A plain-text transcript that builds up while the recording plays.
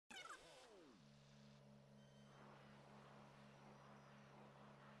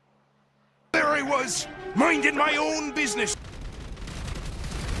I was, minding my own business.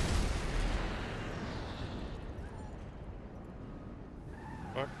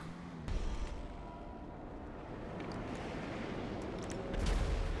 Fuck.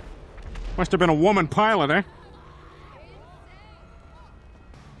 Must have been a woman pilot, eh?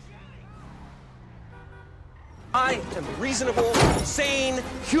 I am a reasonable, sane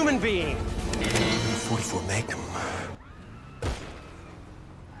human being. 44 Magnum.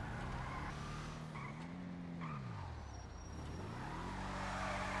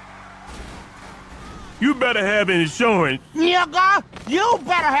 You better have insurance. Nigga, you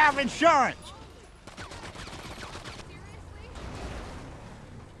better have insurance.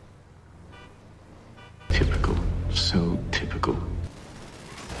 Typical. So typical.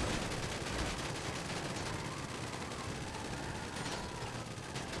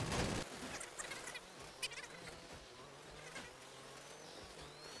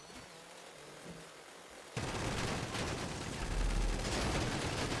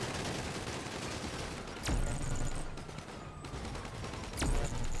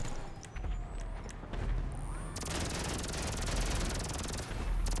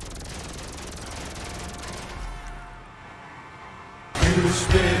 You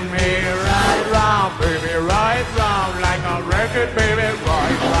spin me right round, baby, right round, like a record, baby,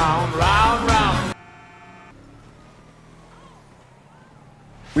 right round, round, round.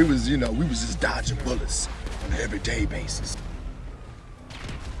 We was just dodging bullets on an everyday basis.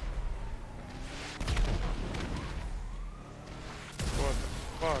 What the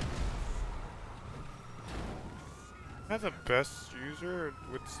fuck? Am I the best user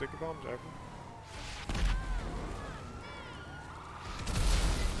with sticky bombs ever?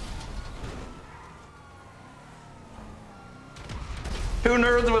 Two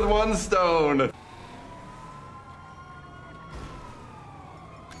nerds with one stone.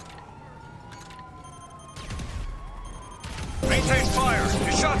 Maintain fire.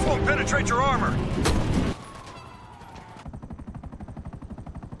 Your shots won't penetrate your armor.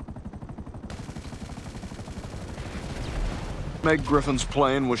 Meg Griffin's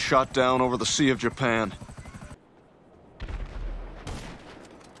plane was shot down over the Sea of Japan.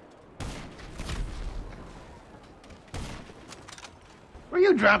 Will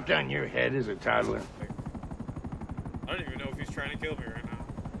you drop down your head as a toddler? I don't even know if he's trying to kill me right now.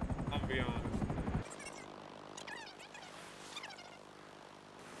 I'm gonna be honest.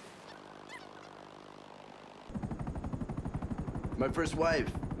 My first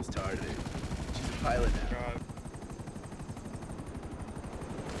wife was targeted. She's a pilot now. God.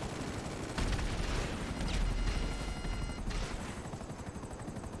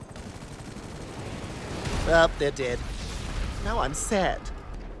 Well, they're dead. Now I'm sad.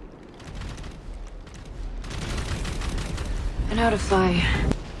 And how to fly.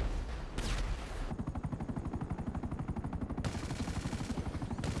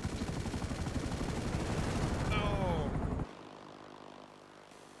 No.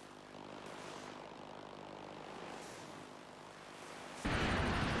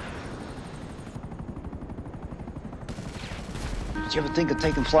 Did you ever think of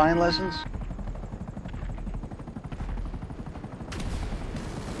taking flying lessons?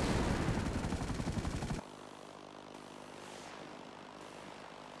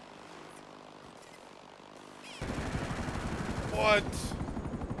 What?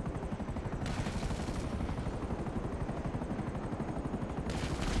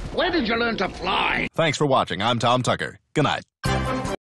 Where did you learn to fly? Thanks for watching. I'm Tom Tucker. Good night.